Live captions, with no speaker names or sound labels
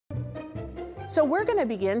So we're going to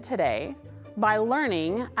begin today by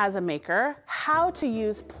learning as a maker how to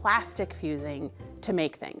use plastic fusing to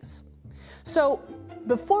make things. So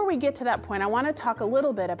before we get to that point, I want to talk a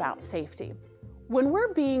little bit about safety. When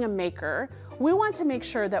we're being a maker, we want to make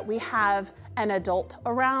sure that we have an adult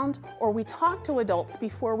around, or we talk to adults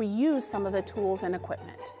before we use some of the tools and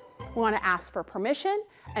equipment. We want to ask for permission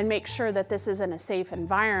and make sure that this is in a safe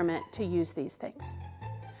environment to use these things.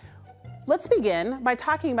 Let's begin by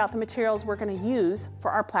talking about the materials we're going to use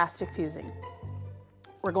for our plastic fusing.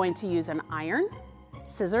 We're going to use an iron,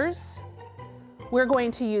 scissors. We're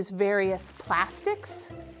going to use various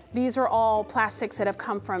plastics. These are all plastics that have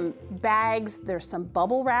come from bags. There's some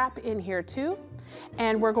bubble wrap in here too.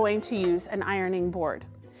 And we're going to use an ironing board.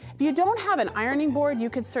 If you don't have an ironing board,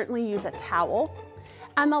 you could certainly use a towel.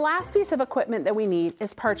 And the last piece of equipment that we need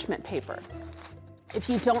is parchment paper. If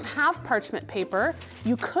you don't have parchment paper,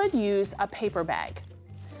 you could use a paper bag.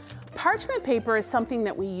 Parchment paper is something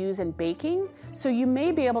that we use in baking, so you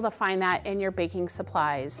may be able to find that in your baking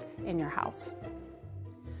supplies in your house.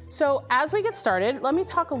 So as we get started, let me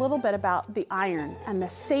talk a little bit about the iron and the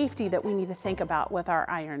safety that we need to think about with our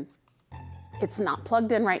iron. It's not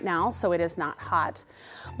plugged in right now, so it is not hot.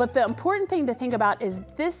 But the important thing to think about is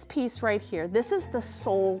this piece right here. This is the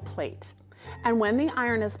sole plate. And when the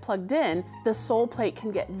iron is plugged in, the sole plate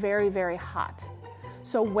can get very, very hot.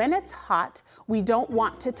 So when it's hot, we don't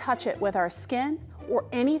want to touch it with our skin or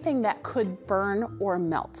anything that could burn or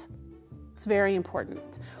melt. It's very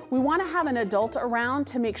important. We want to have an adult around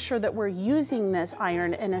to make sure that we're using this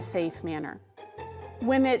iron in a safe manner.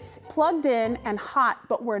 When it's plugged in and hot,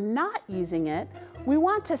 but we're not using it, we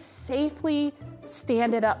want to safely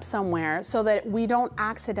stand it up somewhere so that we don't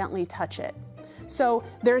accidentally touch it. So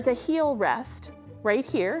there's a heel rest right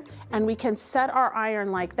here, and we can set our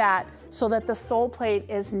iron like that so that the sole plate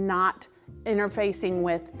is not interfacing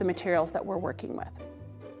with the materials that we're working with.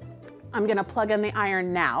 I'm going to plug in the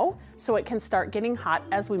iron now so it can start getting hot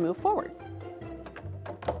as we move forward.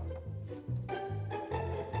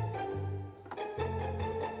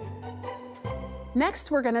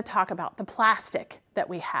 Next, we're going to talk about the plastic that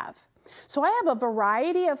we have. So I have a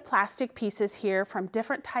variety of plastic pieces here from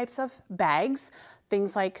different types of bags,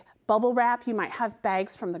 things like bubble wrap. You might have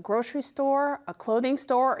bags from the grocery store, a clothing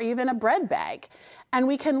store, or even a bread bag. And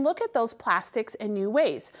we can look at those plastics in new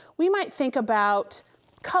ways. We might think about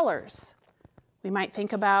colors. We might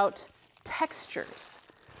think about textures.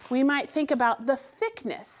 We might think about the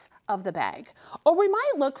thickness of the bag. Or we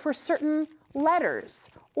might look for certain letters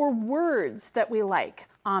or words that we like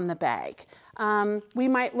on the bag. We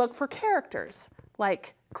might look for characters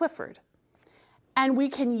like Clifford. And we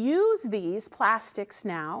can use these plastics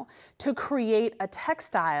now to create a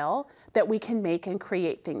textile that we can make and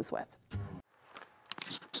create things with.